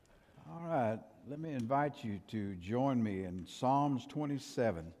Let me invite you to join me in Psalms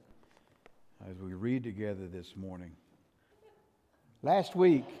 27 as we read together this morning. Last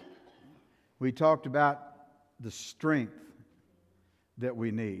week, we talked about the strength that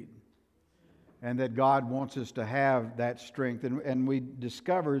we need and that God wants us to have that strength. And we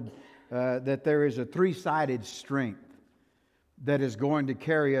discovered that there is a three-sided strength that is going to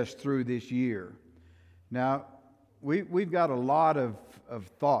carry us through this year. Now, we've got a lot of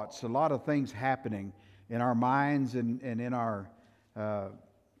thoughts, a lot of things happening in our minds and in our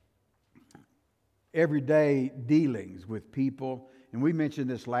everyday dealings with people. And we mentioned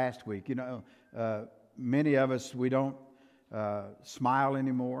this last week. You know, many of us, we don't smile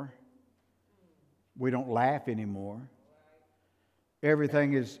anymore. We don't laugh anymore.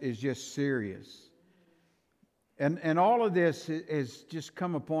 Everything is just serious. And all of this has just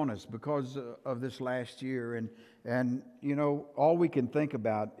come upon us because of this last year. And you know, all we can think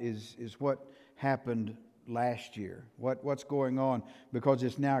about is what happened last year, what's going on, because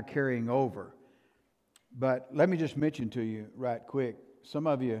it's now carrying over. But let me just mention to you right quick, some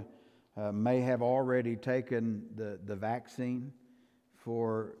of you may have already taken the vaccine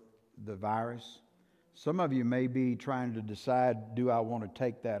for the virus. Some of you may be trying to decide, do I want to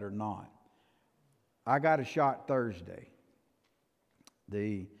take that or not? I got a shot Thursday.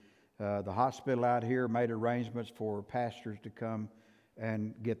 The hospital out here made arrangements for pastors to come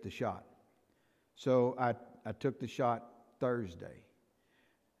and get the shot. So I took the shot Thursday.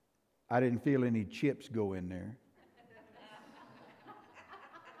 I didn't feel any chips go in there.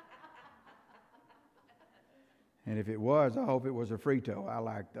 And if it was, I hope it was a Frito. I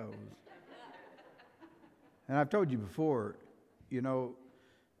like those. And I've told you before, you know,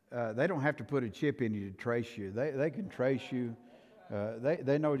 they don't have to put a chip in you to trace you. They can trace you.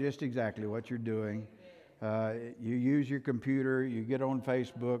 They know just exactly what you're doing. You use your computer, you get on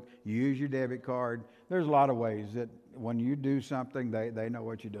Facebook, you use your debit card. There's a lot of ways that when you do something, they know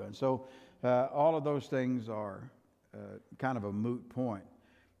what you're doing. So all of those things are kind of a moot point.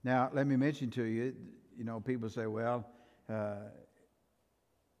 Now, let me mention to you, you know, people say, well,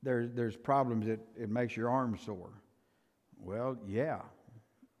 there's problems that it makes your arm sore. Well, yeah.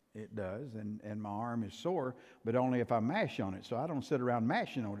 It does, and my arm is sore, but only if I mash on it. So I don't sit around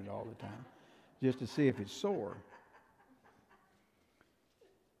mashing on it all the time, just to see if it's sore.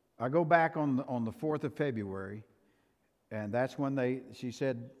 I go back on the 4th of February, and that's when she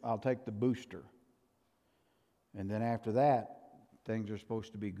said, I'll take the booster. And then after that, things are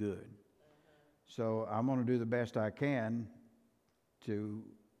supposed to be good. So I'm going to do the best I can to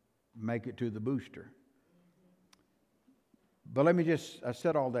make it to the booster. But let me I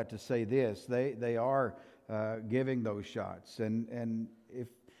said all that to say this. They are giving those shots. And if,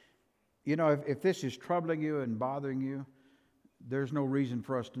 you know, if this is troubling you and bothering you, there's no reason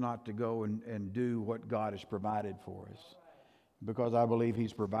for us not to go and do what God has provided for us. Because I believe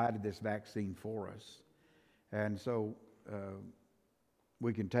He's provided this vaccine for us. And so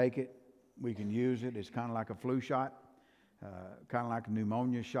we can take it. We can use it. It's kind of like a flu shot. Kind of like a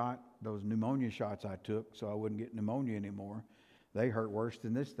pneumonia shot. Those pneumonia shots I took so I wouldn't get pneumonia anymore, they hurt worse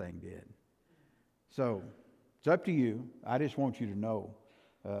than this thing did. So it's up to you. I just want you to know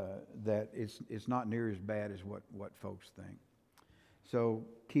that it's not near as bad as what folks think. So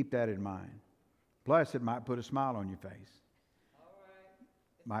keep that in mind. Plus, it might put a smile on your face.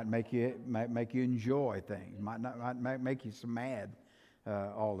 Might make you enjoy things. Might make you so mad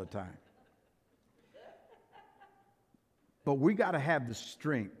all the time. But we got to have the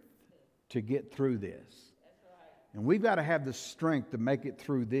strength to get through this. And we've got to have the strength to make it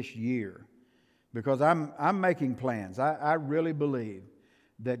through this year. Because I'm making plans. I really believe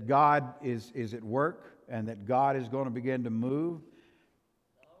that God is at work and that God is going to begin to move.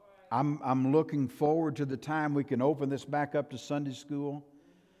 I'm looking forward to the time we can open this back up to Sunday school.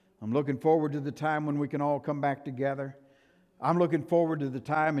 I'm looking forward to the time when we can all come back together. I'm looking forward to the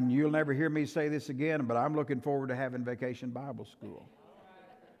time, and you'll never hear me say this again, but I'm looking forward to having Vacation Bible School.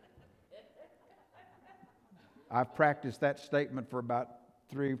 I've practiced that statement for about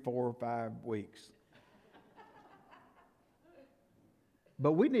 3, 4, 5 weeks.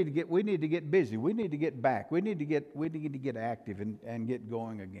 But we need to get busy. We need to get back. We need to get active and get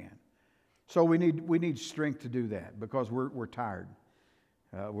going again. So we need strength to do that because we're tired.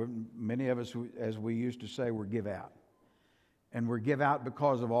 Many of us, as we used to say, we're give out. And we're give out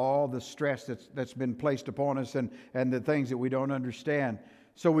because of all the stress that's been placed upon us and the things that we don't understand.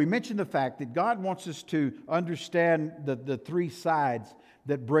 So we mentioned the fact that God wants us to understand the three sides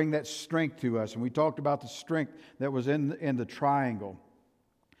that bring that strength to us. And we talked about the strength that was in the triangle.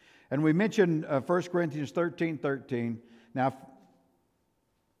 And we mentioned 1 Corinthians 13:13. Now,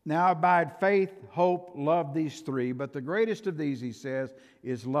 Now abide faith, hope, love, these three. But the greatest of these, he says,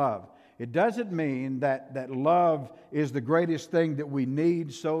 is love. It doesn't mean that love is the greatest thing that we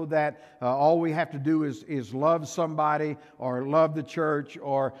need, so that all we have to do is love somebody or love the church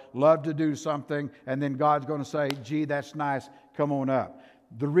or love to do something, and then God's going to say, gee, that's nice, come on up.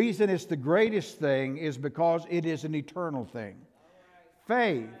 The reason it's the greatest thing is because it is an eternal thing.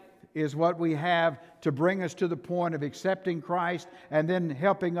 Faith is what we have to bring us to the point of accepting Christ and then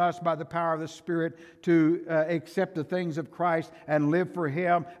helping us by the power of the Spirit to accept the things of Christ and live for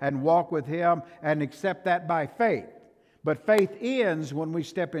Him and walk with Him and accept that by faith. But faith ends when we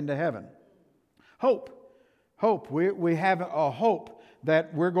step into heaven. Hope. Hope. We have a hope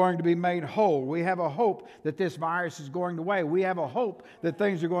that we're going to be made whole. We have a hope that this virus is going away. We have a hope that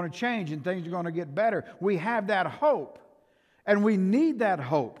things are going to change and things are going to get better. We have that hope. And we need that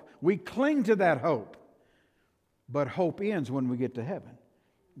hope. We cling to that hope. But hope ends when we get to heaven.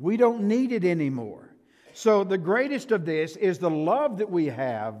 We don't need it anymore. So the greatest of this is the love that we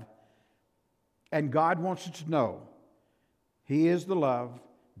have. And God wants us to know He is the love,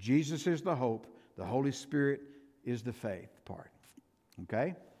 Jesus is the hope, the Holy Spirit is the faith part.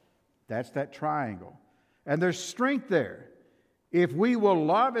 Okay? That's that triangle. And there's strength there. If we will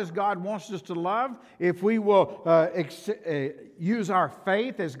love as God wants us to love, if we will use our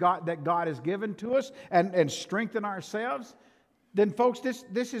faith as that God has given to us and strengthen ourselves, then folks,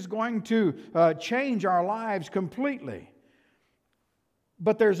 this is going to change our lives completely.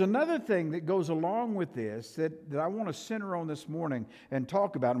 But there's another thing that goes along with this that I want to center on this morning and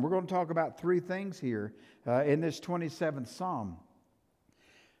talk about. And we're going to talk about three things here in this 27th Psalm.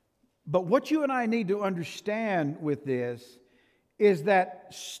 But what you and I need to understand with this is that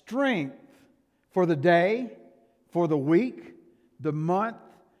strength for the day, for the week, the month,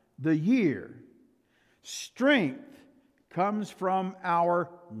 the year. Strength comes from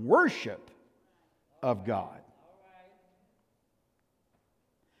our worship of God.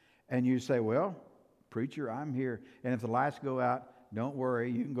 And you say, well, preacher, I'm here. And if the lights go out, don't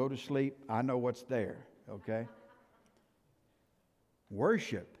worry, you can go to sleep. I know what's there, okay?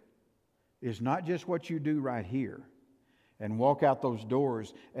 Worship is not just what you do right here and walk out those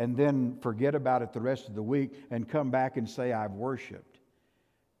doors and then forget about it the rest of the week and come back and say, I've worshiped.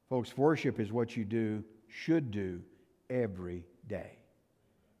 Folks, worship is what you do, should do, every day.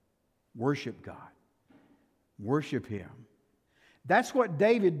 Worship God. Worship Him. That's what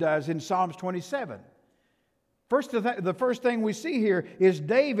David does in Psalms 27. The first thing we see here is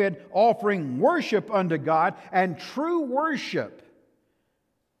David offering worship unto God, and true worship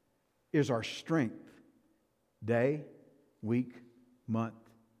is our strength. Day, week, month,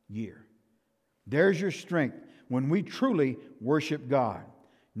 year. There's your strength when we truly worship God.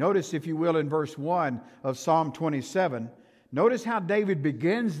 Notice, if you will, in verse 1 of Psalm 27, notice how David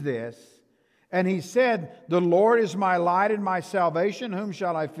begins this. And he said, the Lord is my light and my salvation. Whom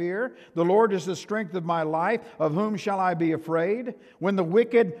shall I fear? The Lord is the strength of my life. Of whom shall I be afraid? When the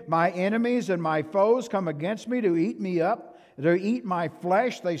wicked, my enemies and my foes, come against me to eat me up, to eat my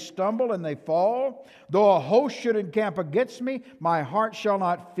flesh, they stumble and they fall. Though a host should encamp against me, my heart shall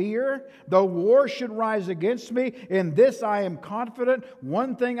not fear. Though war should rise against me, in this I am confident.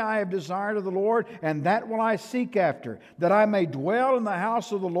 One thing I have desired of the Lord, and that will I seek after, that I may dwell in the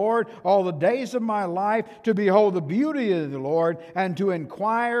house of the Lord all the days of my life, to behold the beauty of the Lord and to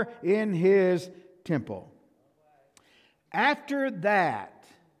inquire in His temple. After that,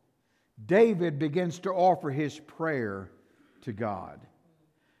 David begins to offer his prayer to God.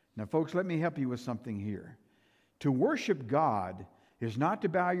 Now, folks, let me help you with something here. To worship God is not to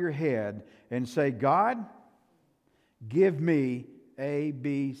bow your head and say, God, give me A,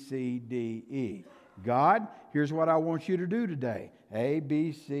 B, C, D, E. God, here's what I want you to do today. A,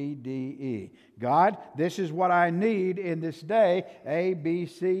 B, C, D, E. God, this is what I need in this day. A, B,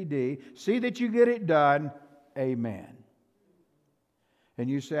 C, D. See that you get it done. Amen. And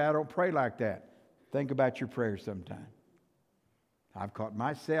you say, I don't pray like that. Think about your prayers sometime. I've caught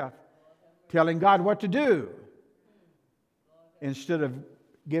myself telling God what to do instead of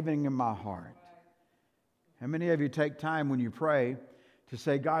giving Him my heart. How many of you take time when you pray to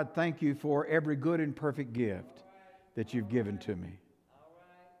say, God, thank you for every good and perfect gift that you've given to me?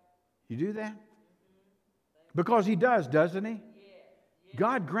 You do that? Because He does, doesn't He?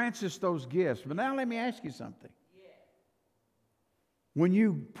 God grants us those gifts. But now let me ask you something. When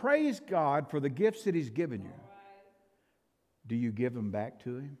you praise God for the gifts that He's given you, do you give them back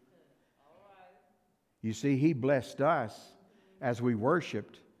to Him? You see, He blessed us as we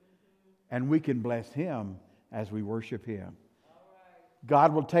worshiped, and we can bless Him as we worship Him.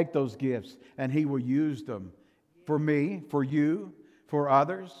 God will take those gifts and He will use them for me, for you, for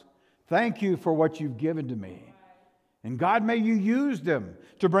others. Thank you for what you've given to me. And God, may you use them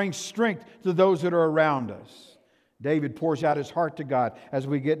to bring strength to those that are around us. David pours out his heart to God. As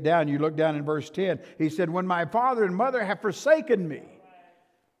we get down, you look down in verse 10. He said, when my father and mother have forsaken me,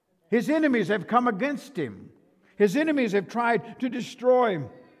 his enemies have come against him. His enemies have tried to destroy him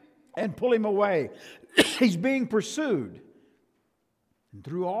and pull him away. He's being pursued. And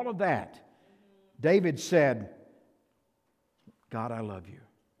through all of that, David said, God, I love you.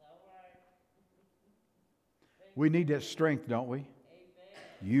 We need that strength, don't we?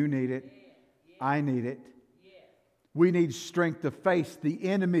 You need it. I need it. We need strength to face the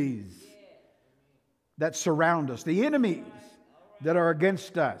enemies that surround us, the enemies that are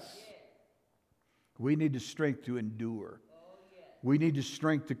against us. We need the strength to endure. We need the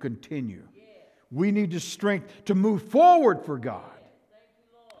strength to continue. We need the strength to move forward for God.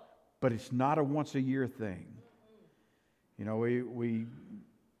 But it's not a once-a-year thing. You know, we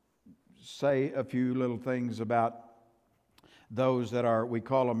say a few little things about those that are, we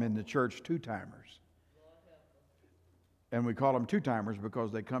call them in the church two-timers. And we call them two-timers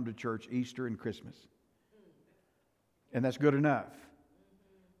because they come to church Easter and Christmas. And that's good enough.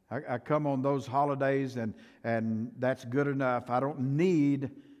 I come on those holidays and that's good enough. I don't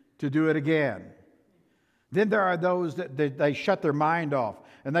need to do it again. Then there are those that they shut their mind off.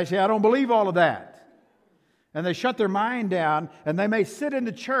 And they say, I don't believe all of that. And they shut their mind down, and they may sit in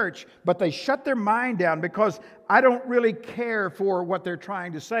the church, but they shut their mind down because I don't really care for what they're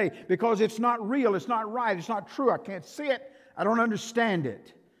trying to say, because it's not real, it's not right, it's not true, I can't see it, I don't understand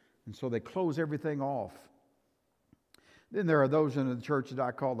it. And so they close everything off. Then there are those in the church that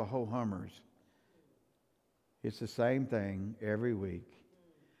I call the ho-hummers. It's the same thing every week.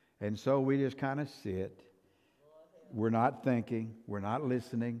 And so we just kind of sit. We're not thinking, we're not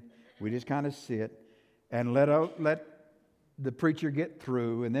listening, we just kind of sit. And let the preacher get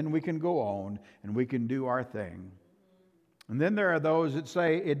through, and then we can go on, and we can do our thing. And then there are those that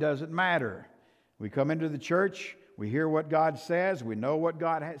say it doesn't matter. We come into the church, we hear what God says, we know what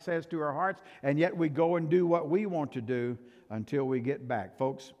God says to our hearts, and yet we go and do what we want to do until we get back.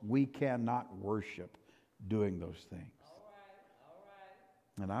 Folks, we cannot worship doing those things. All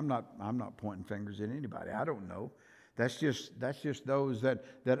right. And I'm not pointing fingers at anybody. I don't know. That's just those that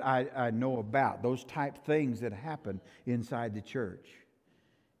I know about, those type things that happen inside the church.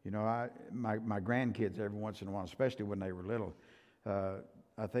 You know, my grandkids every once in a while, especially when they were little,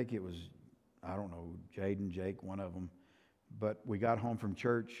 I think it was, I don't know, Jaden, Jake, one of them, but we got home from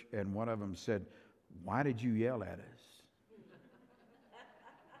church and one of them said, why did you yell at us?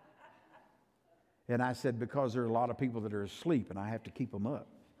 And I said, because there are a lot of people that are asleep and I have to keep them up.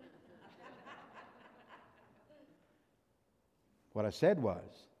 What I said was,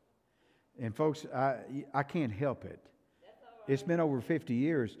 and folks, I can't help it. It's been over 50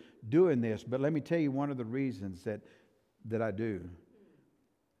 years doing this, but let me tell you one of the reasons that I do.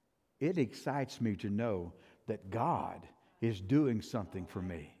 It excites me to know that God is doing something for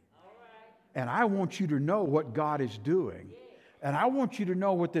me. And I want you to know what God is doing. And I want you to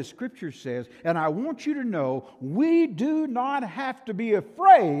know what the Scripture says. And I want you to know we do not have to be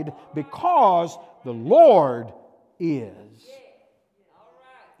afraid because the Lord is.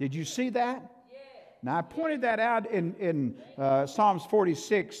 Did you see that? Now, I pointed that out in Psalms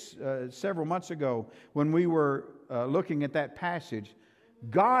 46 several months ago when we were looking at that passage.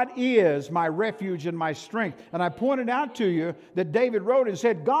 God is my refuge and my strength. And I pointed out to you that David wrote and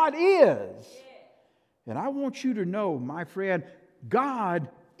said, God is. And I want you to know, my friend, God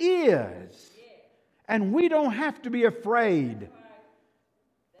is. And we don't have to be afraid.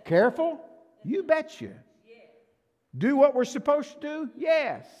 Careful? You betcha. Do what we're supposed to do?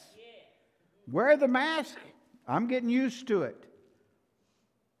 Yes. Wear the mask? I'm getting used to it.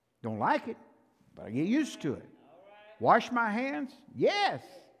 Don't like it, but I get used to it. Wash my hands? Yes.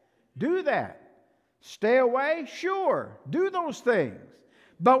 Do that. Stay away? Sure. Do those things.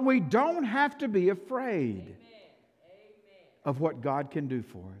 But we don't have to be afraid of what God can do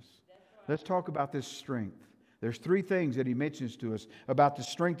for us. Let's talk about this strength. There's three things that he mentions to us about the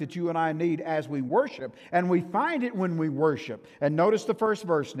strength that you and I need as we worship. And we find it when we worship. And notice the first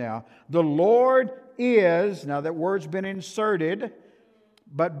verse now. The Lord is, now that word's been inserted,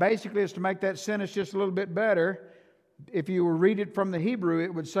 but basically it's to make that sentence just a little bit better. If you were read it from the Hebrew,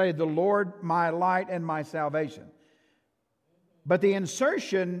 it would say, the Lord my light and my salvation. But the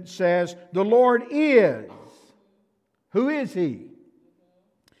insertion says, the Lord is. Who is He?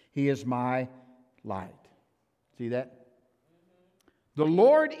 He is my light. See that? The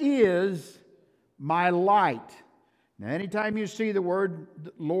Lord is my light. Now, anytime you see the word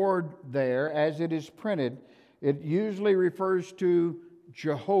Lord there, as it is printed, it usually refers to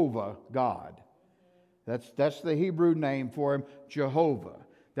Jehovah God. That's the Hebrew name for him, Jehovah.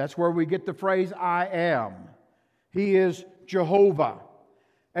 That's where we get the phrase I am. He is Jehovah.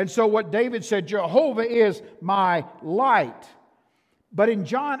 And so what David said, Jehovah is my light. But in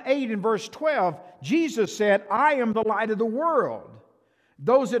John 8 and verse 12, Jesus said, I am the light of the world.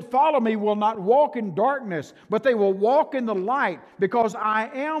 Those that follow me will not walk in darkness, but they will walk in the light, because I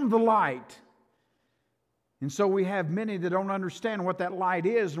am the light. And so we have many that don't understand what that light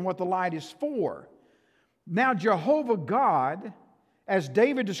is and what the light is for. Now, Jehovah God, as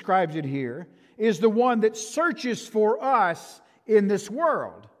David describes it here, is the one that searches for us in this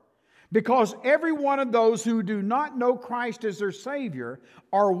world. Because every one of those who do not know Christ as their Savior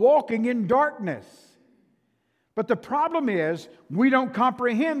are walking in darkness. But the problem is, we don't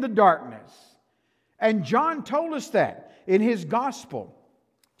comprehend the darkness. And John told us that in his gospel.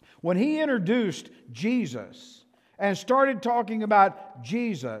 When he introduced Jesus and started talking about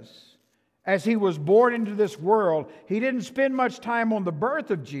Jesus as he was born into this world, he didn't spend much time on the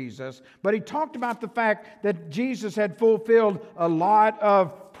birth of Jesus, but he talked about the fact that Jesus had fulfilled a lot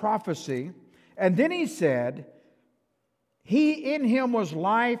of prophecy. And then he said, He in him was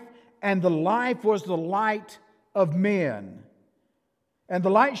life, and the life was the light of men. And the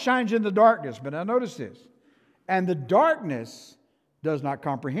light shines in the darkness. But now notice this. And the darkness does not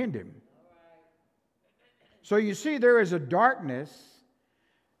comprehend him. So you see, there is a darkness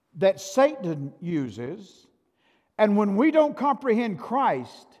that Satan uses. And when we don't comprehend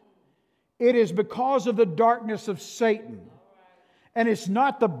Christ, it is because of the darkness of Satan. And it's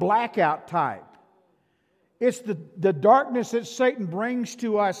not the blackout type. It's the darkness that Satan brings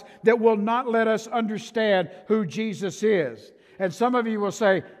to us that will not let us understand who Jesus is. And some of you will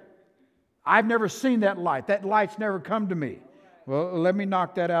say, I've never seen that light. That light's never come to me. Well, let me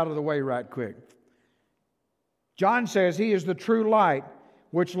knock that out of the way right quick. John says He is the true light,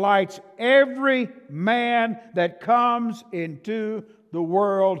 which lights every man that comes into the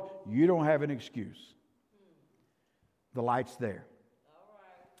world. You don't have an excuse. The light's there.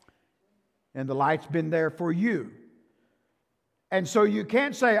 And the light's been there for you. And so you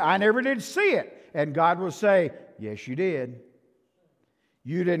can't say, I never did see it. And God will say, yes, you did.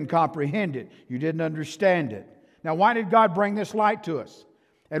 You didn't comprehend it. You didn't understand it. Now, why did God bring this light to us?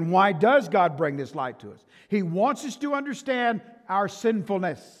 And why does God bring this light to us? He wants us to understand our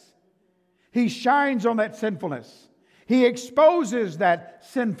sinfulness. He shines on that sinfulness. He exposes that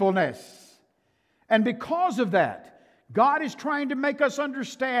sinfulness. And because of that, God is trying to make us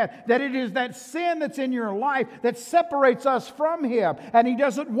understand that it is that sin that's in your life that separates us from Him. And He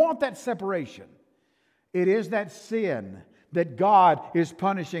doesn't want that separation. It is that sin that God is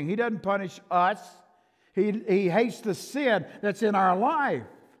punishing. He doesn't punish us. He hates the sin that's in our life.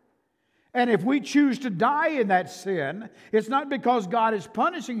 And if we choose to die in that sin, it's not because God is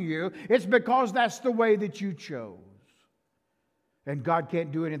punishing you. It's because that's the way that you chose. And God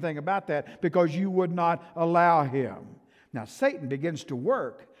can't do anything about that because you would not allow Him. Now, Satan begins to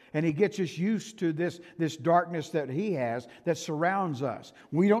work, and he gets us used to this darkness that he has that surrounds us.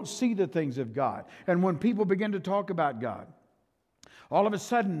 We don't see the things of God. And when people begin to talk about God, all of a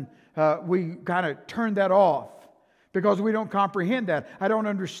sudden, we kind of turn that off because we don't comprehend that. I don't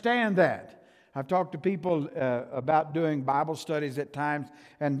understand that. I've talked to people about doing Bible studies at times,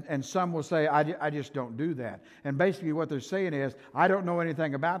 and some will say, I just don't do that. And basically what they're saying is, I don't know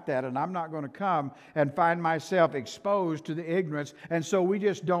anything about that, and I'm not going to come and find myself exposed to the ignorance, and so we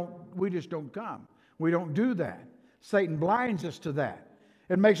just don't come. We don't do that. Satan blinds us to that.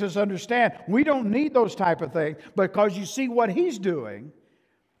 It makes us understand we don't need those type of things, because you see what he's doing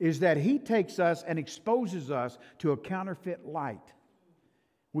is that he takes us and exposes us to a counterfeit light.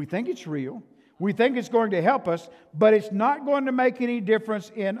 We think it's real. We think it's going to help us, but it's not going to make any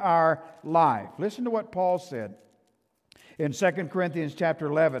difference in our life. Listen to what Paul said in 2 Corinthians chapter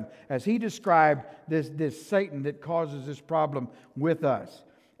 11 as he described this Satan that causes this problem with us.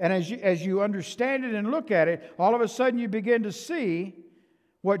 And as you understand it and look at it, all of a sudden you begin to see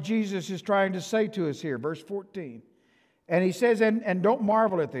what Jesus is trying to say to us here. Verse 14. And he says, and don't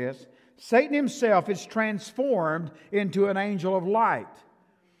marvel at this, Satan himself is transformed into an angel of light.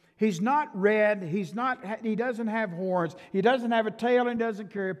 He's not red. He doesn't have horns. He doesn't have a tail and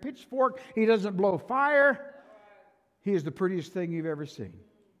doesn't carry a pitchfork. He doesn't blow fire. He is the prettiest thing you've ever seen.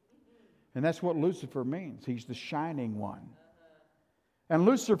 And that's what Lucifer means. He's the shining one. And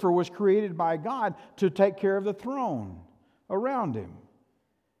Lucifer was created by God to take care of the throne around him.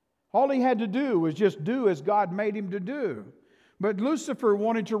 All he had to do was just do as God made him to do. But Lucifer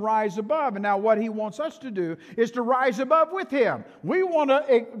wanted to rise above, and now what he wants us to do is to rise above with him. We want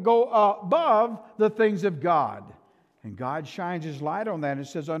to go above the things of God. And God shines His light on that and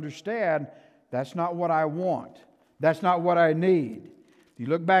says, understand, that's not what I want. That's not what I need. If you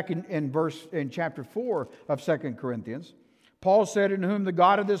look back in chapter 4 of 2 Corinthians, Paul said, in whom the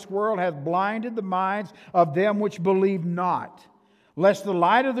God of this world hath blinded the minds of them which believe not, lest the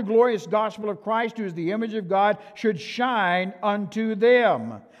light of the glorious gospel of Christ, who is the image of God, should shine unto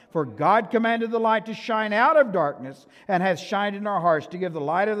them. For God commanded the light to shine out of darkness, and hath shined in our hearts to give the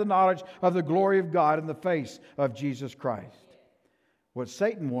light of the knowledge of the glory of God in the face of Jesus Christ. What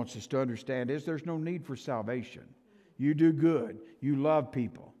Satan wants us to understand is there's no need for salvation. You do good. You love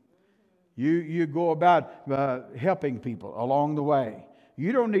people. You go about helping people along the way.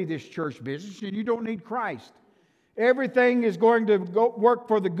 You don't need this church business, and you don't need Christ. Everything is going to work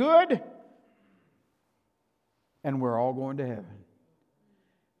for the good, and we're all going to heaven.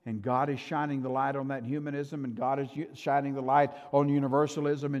 And God is shining the light on that humanism, and God is shining the light on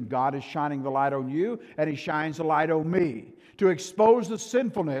universalism, and God is shining the light on you, and He shines the light on me to expose the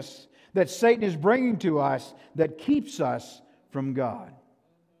sinfulness that Satan is bringing to us that keeps us from God.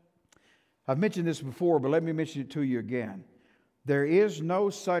 I've mentioned this before, but let me mention it to you again. There is no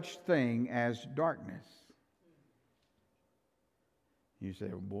such thing as darkness. You say,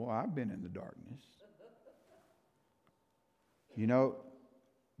 well, boy, I've been in the darkness. You know,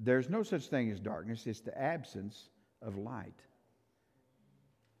 there's no such thing as darkness. It's the absence of light.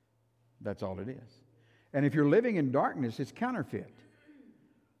 That's all it is. And if you're living in darkness, it's counterfeit.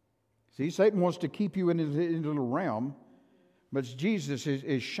 See, Satan wants to keep you in his little realm, but Jesus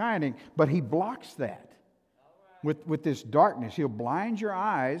is shining, but he blocks that with this darkness. He'll blind your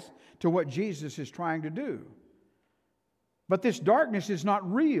eyes to what Jesus is trying to do. But this darkness is not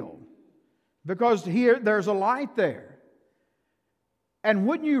real, because there's a light there. And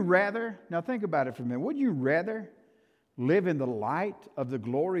wouldn't you rather, now think about it for a minute, wouldn't you rather live in the light of the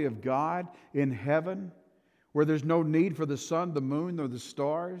glory of God in heaven, where there's no need for the sun, the moon, or the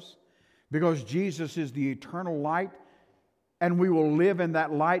stars, because Jesus is the eternal light, and we will live in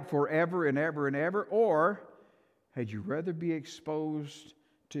that light forever and ever and ever? Or had you rather be exposed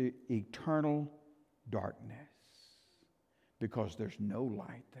to eternal darkness, because there's no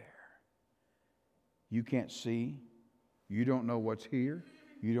light there? You can't see. You don't know what's here.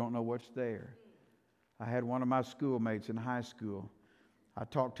 You don't know what's there. I had one of my schoolmates in high school. I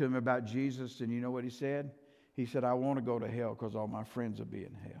talked to him about Jesus, and you know what he said? He said, I want to go to hell because all my friends will be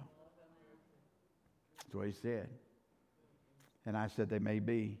in hell. That's what he said. And I said, they may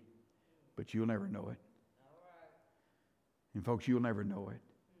be, but you'll never know it. And folks, you'll never know it.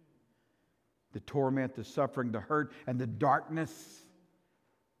 The torment, the suffering, the hurt, and the darkness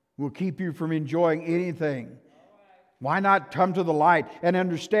will keep you from enjoying anything. Why not come to the light and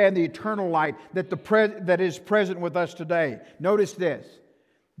understand the eternal light that is present with us today? Notice this.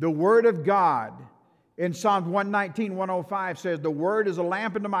 The Word of God in Psalms 119, 105 says, the Word is a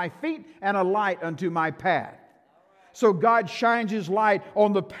lamp unto my feet and a light unto my path. So God shines His light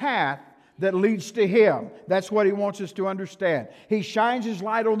on the path that leads to Him. That's what He wants us to understand. He shines His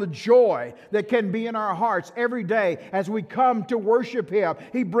light on the joy that can be in our hearts every day as we come to worship Him.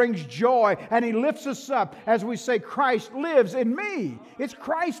 He brings joy, and He lifts us up as we say, Christ lives in me. It's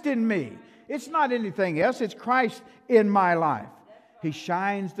Christ in me. It's not anything else. It's Christ in my life. He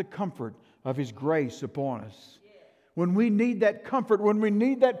shines the comfort of His grace upon us. When we need that comfort, when we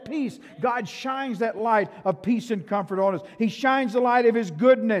need that peace, God shines that light of peace and comfort on us. He shines the light of His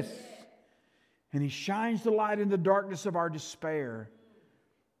goodness. And He shines the light in the darkness of our despair.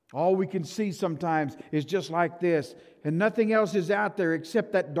 All we can see sometimes is just like this. And nothing else is out there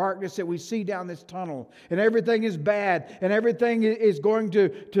except that darkness that we see down this tunnel. And everything is bad. And everything is going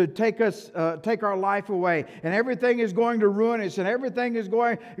to take our life away. And everything is going to ruin us. And everything is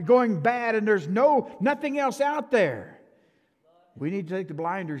going bad. And there's nothing else out there. We need to take the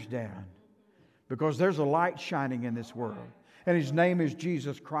blinders down, because there's a light shining in this world. And His name is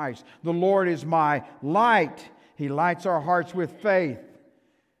Jesus Christ. The Lord is my light. He lights our hearts with faith.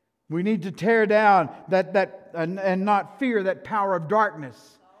 We need to tear down and not fear that power of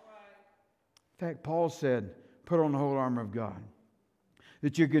darkness. In fact, Paul said, put on the whole armor of God,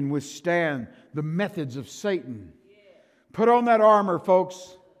 that you can withstand the methods of Satan. Put on that armor,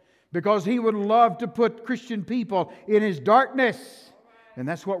 folks, because he would love to put Christian people in his darkness. And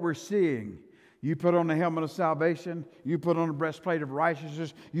that's what we're seeing. You put on the helmet of salvation. You put on the breastplate of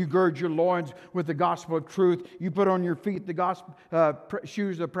righteousness. You gird your loins with the gospel of truth. You put on your feet the gospel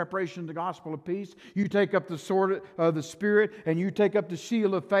shoes of preparation, the gospel of peace. You take up the sword of the Spirit, and you take up the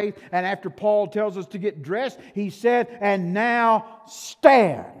shield of faith. And after Paul tells us to get dressed, he said, "And now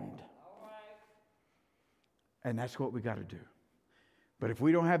stand." And that's what we got to do. But if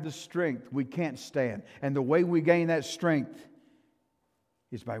we don't have the strength, we can't stand. And the way we gain that strength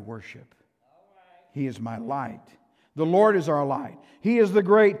is by worship. He is my light. The Lord is our light. He is the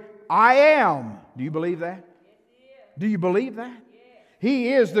great I am. Do you believe that? Do you believe that?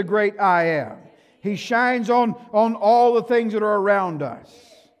 He is the great I am. He shines on all the things that are around us.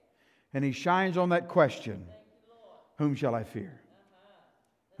 And He shines on that question, whom shall I fear?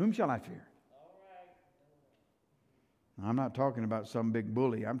 Whom shall I fear? I'm not talking about some big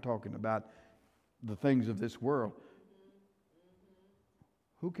bully. I'm talking about the things of this world.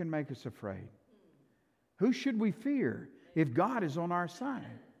 Who can make us afraid? Who should we fear if God is on our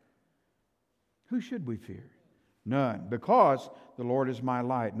side? Who should we fear? None, because the Lord is my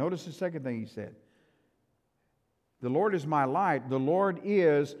light. Notice the second thing He said. The Lord is my light. The Lord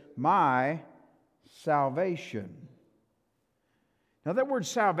is my salvation. Now that word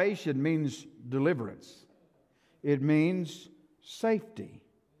salvation means deliverance. It means safety.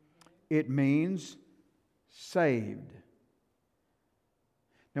 It means saved.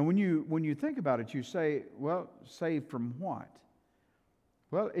 Now, when you think about it, you say, well, saved from what?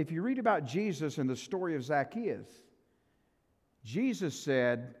 Well, if you read about Jesus in the story of Zacchaeus, Jesus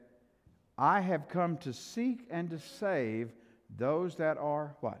said, I have come to seek and to save those that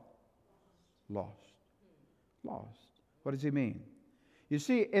are what? Lost. Lost. What does He mean? You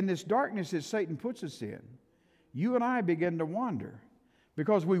see, in this darkness that Satan puts us in, you and I begin to wander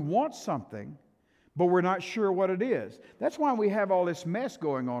because we want something, but we're not sure what it is. That's why we have all this mess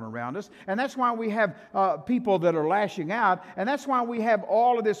going on around us. And that's why we have people that are lashing out. And that's why we have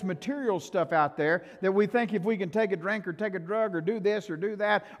all of this material stuff out there that we think if we can take a drink or take a drug or do this or do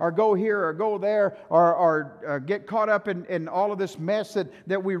that or go here or go there or get caught up in all of this mess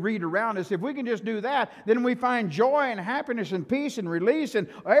that we read around us, if we can just do that, then we find joy and happiness and peace and release and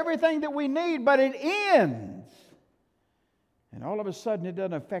everything that we need. But it ends. And all of a sudden it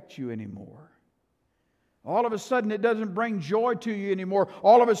doesn't affect you anymore. All of a sudden, it doesn't bring joy to you anymore.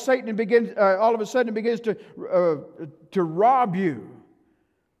 All of a sudden, it begins to rob you.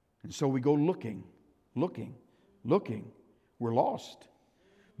 And so we go looking. We're lost.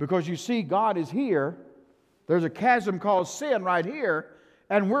 Because you see, God is here. There's a chasm called sin right here,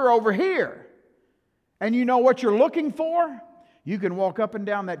 and we're over here. And you know what you're looking for? You can walk up and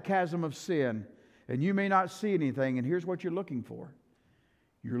down that chasm of sin, and you may not see anything, and here's what you're looking for.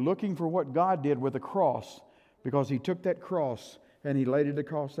 You're looking for what God did with the cross, because He took that cross and He laid it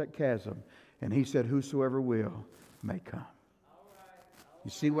across that chasm. And He said, whosoever will may come.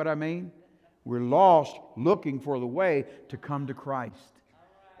 You see what I mean? We're lost looking for the way to come to Christ.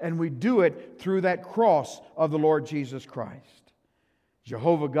 And we do it through that cross of the Lord Jesus Christ.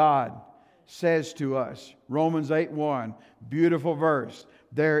 Jehovah God says to us, Romans 8:1, beautiful verse,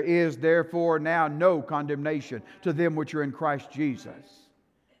 there is therefore now no condemnation to them which are in Christ Jesus.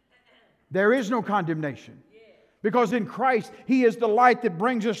 There is no condemnation. Because in Christ, He is the light that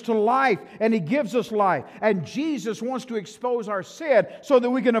brings us to life, and He gives us life. And Jesus wants to expose our sin so that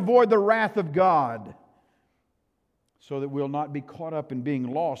we can avoid the wrath of God. So that we'll not be caught up in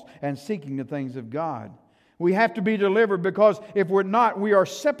being lost and seeking the things of God. We have to be delivered, because if we're not, we are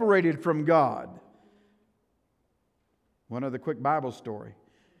separated from God. One other quick Bible story.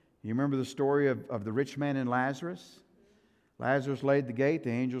 You remember the story of the rich man and Lazarus? Lazarus laid the gate.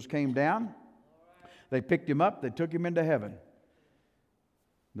 The angels came down. They picked him up. They took him into heaven.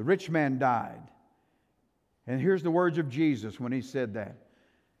 The rich man died. And here's the words of Jesus when He said that.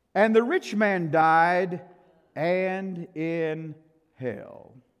 And the rich man died, and in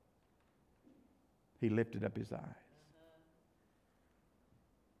hell he lifted up his eyes.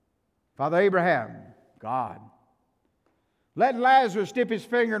 Father Abraham, God, let Lazarus dip his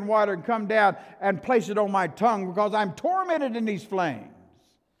finger in water and come down and place it on my tongue, because I'm tormented in these flames.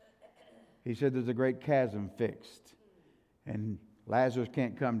 He said, there's a great chasm fixed. And Lazarus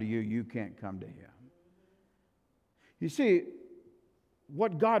can't come to you. You can't come to him. You see,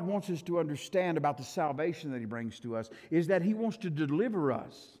 what God wants us to understand about the salvation that He brings to us is that He wants to deliver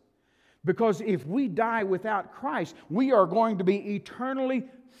us. Because if we die without Christ, we are going to be eternally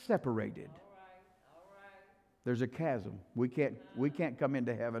separated. There's a chasm. We can't come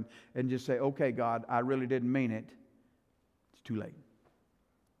into heaven and just say, okay, God, I really didn't mean it. It's too late.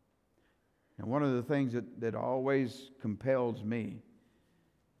 And one of the things that always compels me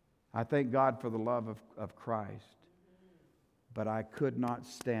I thank God for the love of Christ, but I could not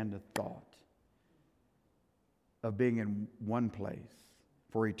stand the thought of being in one place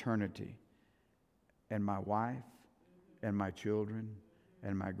for eternity, and my wife and my children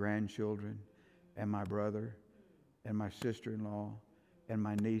and my grandchildren and my brother and my sister-in-law and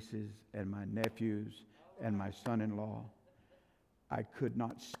my nieces and my nephews and my son-in-law. I could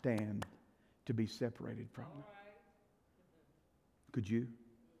not stand to be separated from them. Could you?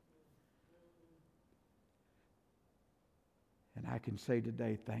 And I can say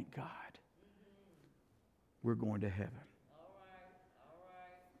today, thank God, we're going to heaven.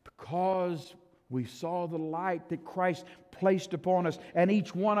 Because we saw the light that Christ placed upon us, and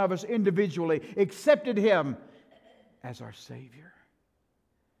each one of us individually accepted Him as our Savior.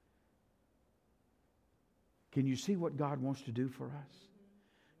 Can you see what God wants to do for us?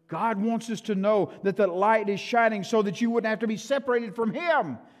 God wants us to know that the light is shining so that you wouldn't have to be separated from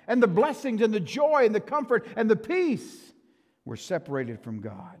Him, and the blessings and the joy and the comfort and the peace. We're separated from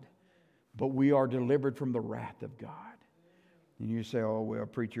God, but we are delivered from the wrath of God. And you say, oh, well,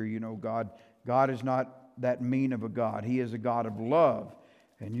 preacher, you know, God is not that mean of a God. He is a God of love,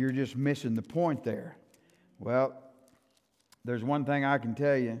 and you're just missing the point there. Well, there's one thing I can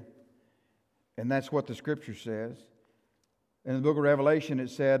tell you, and that's what the Scripture says. In the book of Revelation,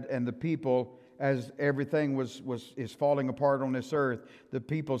 it said, and the people, as everything is falling apart on this earth, the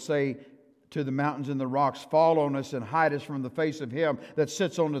people say to the mountains and the rocks, fall on us and hide us from the face of Him that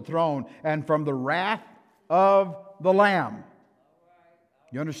sits on the throne and from the wrath of the Lamb.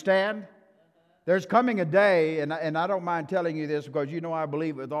 You understand? There's coming a day, and I don't mind telling you this because you know I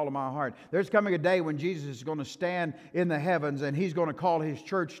believe it with all of my heart. There's coming a day when Jesus is going to stand in the heavens and He's going to call His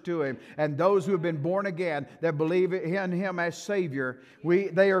church to Him. And those who have been born again that believe in Him as Savior,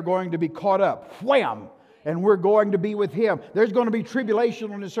 they are going to be caught up. Wham! And we're going to be with Him. There's going to be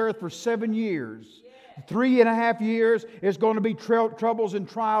tribulation on this earth for 7 years. 3.5 years is going to be troubles and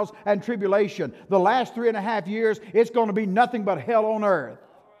trials and tribulation. The last 3.5 years, it's going to be nothing but hell on earth.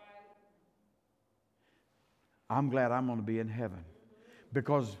 I'm glad I'm going to be in heaven,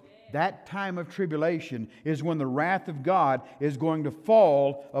 because that time of tribulation is when the wrath of God is going to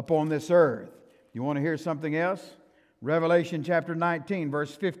fall upon this earth. You want to hear something else? Revelation chapter 19,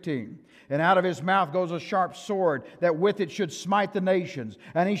 verse 15. And out of His mouth goes a sharp sword, that with it should smite the nations.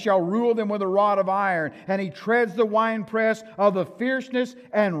 And He shall rule them with a rod of iron. And He treads the winepress of the fierceness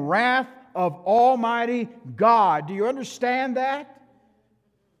and wrath of Almighty God. Do you understand that?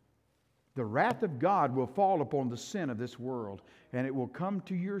 The wrath of God will fall upon the sin of this world, and it will come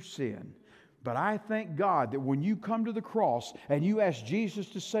to your sin. But I thank God that when you come to the cross and you ask Jesus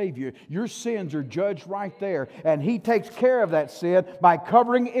to save you, your sins are judged right there, and He takes care of that sin by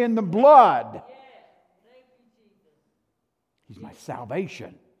covering in the blood. He's my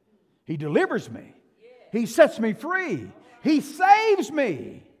salvation. He delivers me. He sets me free. He saves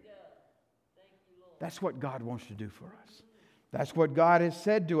me. That's what God wants to do for us. That's what God has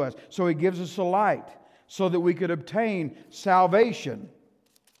said to us. So He gives us a light so that we could obtain salvation.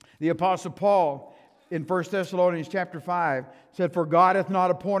 The Apostle Paul in 1 Thessalonians chapter 5 said, for God hath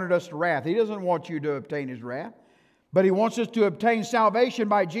not appointed us to wrath. He doesn't want you to obtain His wrath, but He wants us to obtain salvation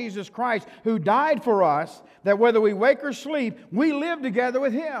by Jesus Christ, who died for us, that whether we wake or sleep, we live together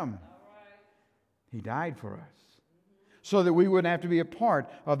with Him. He died for us so that we wouldn't have to be a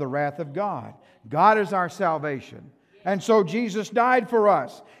part of the wrath of God. God is our salvation. And so Jesus died for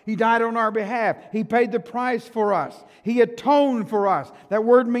us. He died on our behalf. He paid the price for us. He atoned for us. That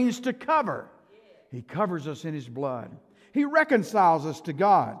word means to cover. He covers us in His blood. He reconciles us to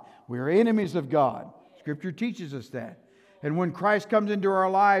God. We are enemies of God. Scripture teaches us that. And when Christ comes into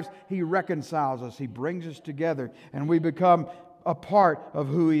our lives, He reconciles us. He brings us together, and we become a part of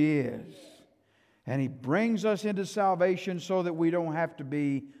who He is. And He brings us into salvation so that we don't have to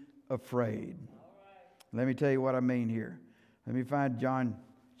be afraid. Let me tell you what I mean here. Let me find John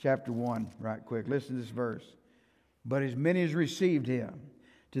chapter 1 right quick. Listen to this verse. But as many as received Him,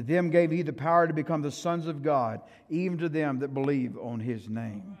 to them gave He the power to become the sons of God, even to them that believe on His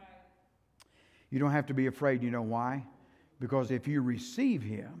name. You don't have to be afraid. You know why? Because if you receive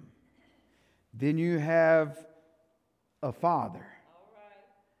Him, then you have a Father.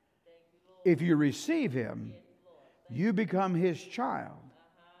 If you receive Him, you become His child.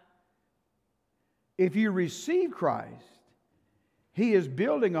 If you receive Christ, He is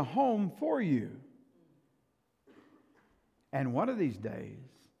building a home for you. And one of these days,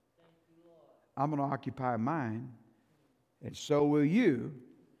 I'm going to occupy mine, and so will you,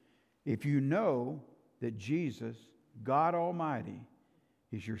 if you know that Jesus, God Almighty,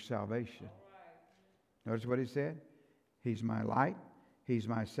 is your salvation. Notice what He said? He's my light. He's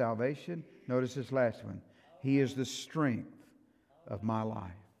my salvation. Notice this last one. He is the strength of my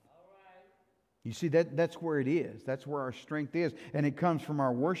life. You see, that's where it is. That's where our strength is. And it comes from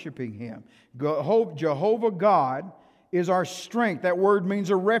our worshiping Him. Jehovah God is our strength. That word means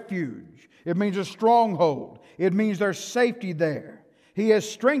a refuge. It means a stronghold. It means there's safety there. He has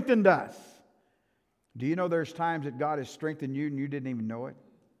strengthened us. Do you know there's times that God has strengthened you and you didn't even know it?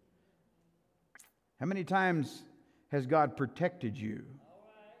 How many times has God protected you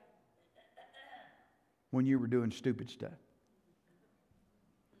when you were doing stupid stuff?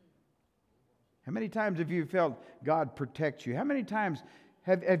 How many times have you felt God protect you? How many times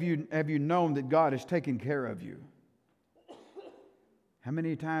have you known that God has taken care of you? How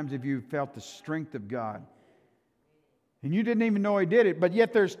many times have you felt the strength of God? And you didn't even know He did it, but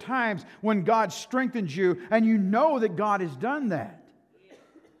yet there's times when God strengthens you and you know that God has done that.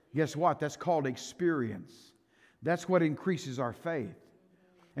 Guess what? That's called experience. That's what increases our faith.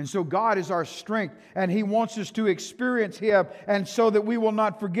 And so God is our strength, and He wants us to experience Him, and so that we will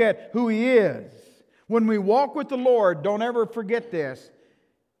not forget who He is. When we walk with the Lord, don't ever forget this.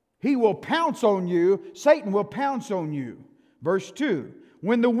 He will pounce on you. Satan will pounce on you. Verse 2,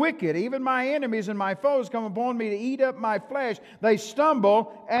 when the wicked, even my enemies and my foes, come upon me to eat up my flesh, they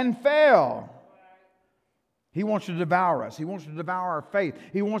stumble and fail. He wants to devour us. He wants to devour our faith.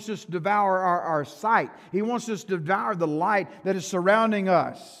 He wants us to devour our sight. He wants us to devour the light that is surrounding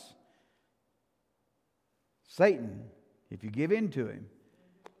us. Satan, if you give in to him,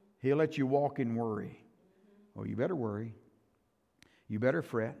 he'll let you walk in worry. Oh, you better worry. You better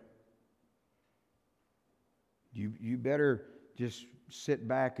fret. You better just sit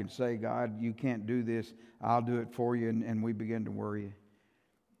back and say, God, you can't do this. I'll do it for you. And we begin to worry.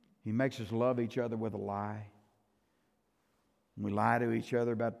 He makes us love each other with a lie. We lie to each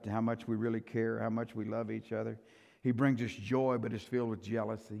other about how much we really care, how much we love each other. He brings us joy, but is filled with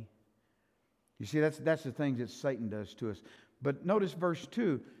jealousy. You see, that's the things that Satan does to us. But notice verse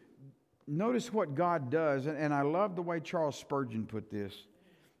 2. Notice what God does. And I love the way Charles Spurgeon put this.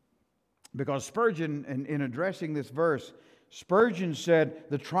 Because Spurgeon, in addressing this verse, Spurgeon said,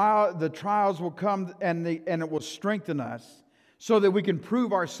 the trials will come and it will strengthen us so that we can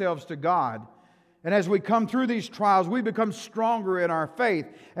prove ourselves to God. And as we come through these trials, we become stronger in our faith.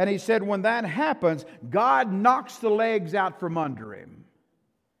 And he said, when that happens, God knocks the legs out from under him.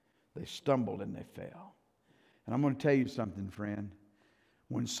 They stumbled and they fell. And I'm going to tell you something, friend.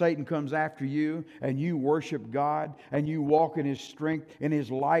 When Satan comes after you and you worship God and you walk in His strength, in His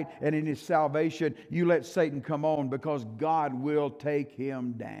light, and in His salvation, you let Satan come on, because God will take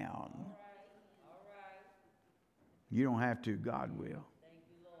him down. All right. You don't have to. God will.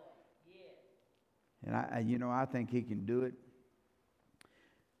 And I think He can do it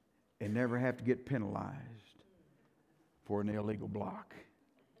and never have to get penalized for an illegal block.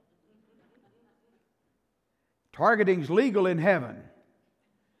 Targeting's legal in heaven.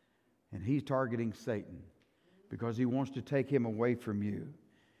 And He's targeting Satan because he wants to take him away from you.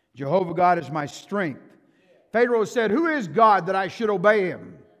 Jehovah God is my strength. Pharaoh said, who is God that I should obey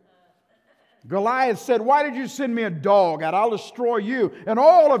Him? Goliath said, why did you send me a dog out? I'll destroy you and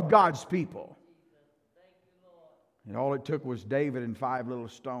all of God's people. And all it took was David and 5 little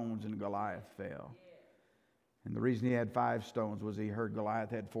stones, and Goliath fell. And the reason he had 5 stones was he heard Goliath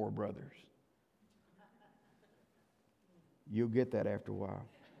had 4 brothers. You'll get that after a while.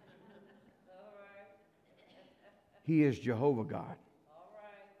 He is Jehovah God.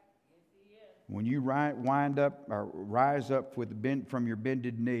 When you rise up from your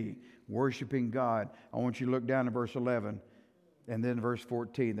bended knee, worshiping God, I want you to look down to verse 11 and then verse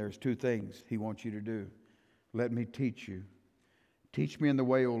 14. There's 2 things He wants you to do. Let me teach you. Teach me in the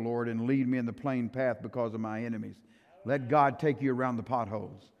way, O Lord, and lead me in the plain path because of my enemies. Let God take you around the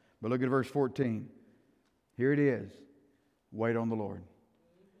potholes. But look at verse 14. Here it is. Wait on the Lord.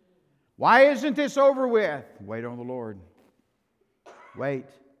 Why isn't this over with? Wait on the Lord. Wait.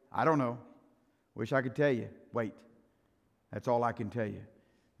 I don't know. Wish I could tell you. Wait. That's all I can tell you.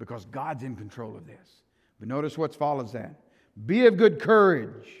 Because God's in control of this. But notice what follows that. Be of good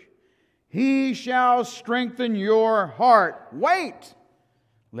courage. He shall strengthen your heart. Wait.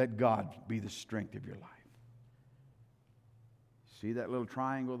 Let God be the strength of your life. See that little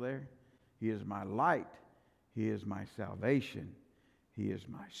triangle there? He is my light. He is my salvation. He is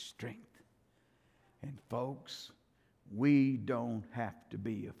my strength. And folks, we don't have to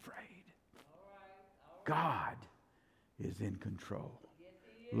be afraid. God is in control.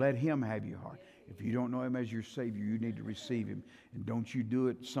 Let Him have your heart. If you don't know Him as your Savior, you need to receive Him. And don't you do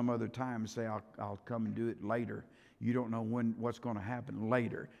it some other time and say, I'll come and do it later. You don't know what's going to happen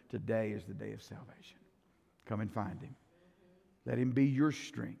later. Today is the day of salvation. Come and find Him. Let him be your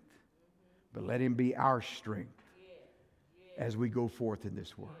strength. But let him be our strength as we go forth in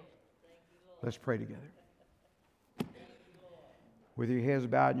this world. Let's pray together. With your heads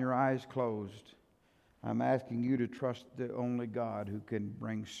bowed and your eyes closed, I'm asking you to trust the only God who can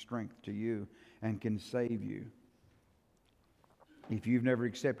bring strength to you and can save you. If you've never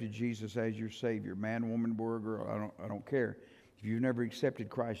accepted Jesus as your Savior, man, woman, boy, or girl, I don't care. If you've never accepted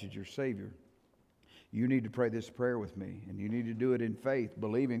Christ as your Savior, you need to pray this prayer with me, and you need to do it in faith,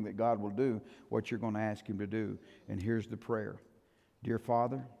 believing that God will do what you're going to ask him to do. And here's the prayer. Dear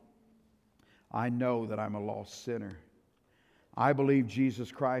Father, I know that I'm a lost sinner. I believe Jesus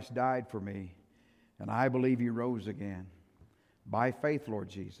Christ died for me, and I believe he rose again. By faith, Lord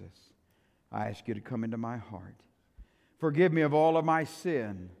Jesus, I ask you to come into my heart. Forgive me of all of my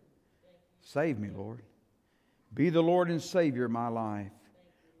sin. Save me, Lord. Be the Lord and Savior of my life.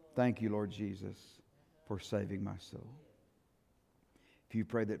 Thank you, Lord Jesus, for saving my soul. If you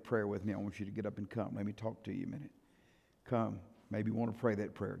pray that prayer with me, I want you to get up and come. Let me talk to you a minute. Come. Maybe you want to pray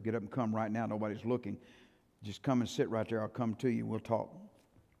that prayer. Get up and come right now. Nobody's looking. Just come and sit right there. I'll come to you. We'll talk.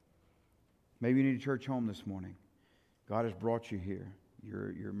 Maybe you need a church home this morning. God has brought you here.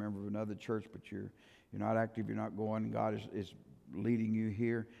 You're a member of another church, but you're not active. You're not going. God is leading you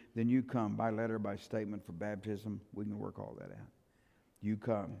here. Then you come by letter, by statement for baptism. We can work all that out. You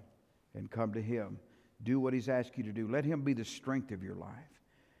come and come to him. Do what he's asked you to do. Let him be the strength of your life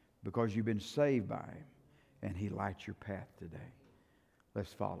because you've been saved by him and he lights your path today.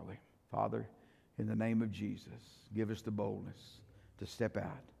 Let's follow him. Father, in the name of Jesus, give us the boldness to step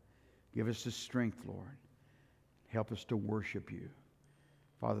out. Give us the strength, Lord. Help us to worship you.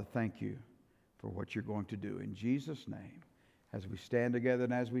 Father, thank you for what you're going to do. In Jesus' name, as we stand together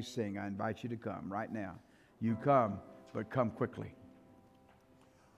and as we sing, I invite you to come right now. You come, but come quickly.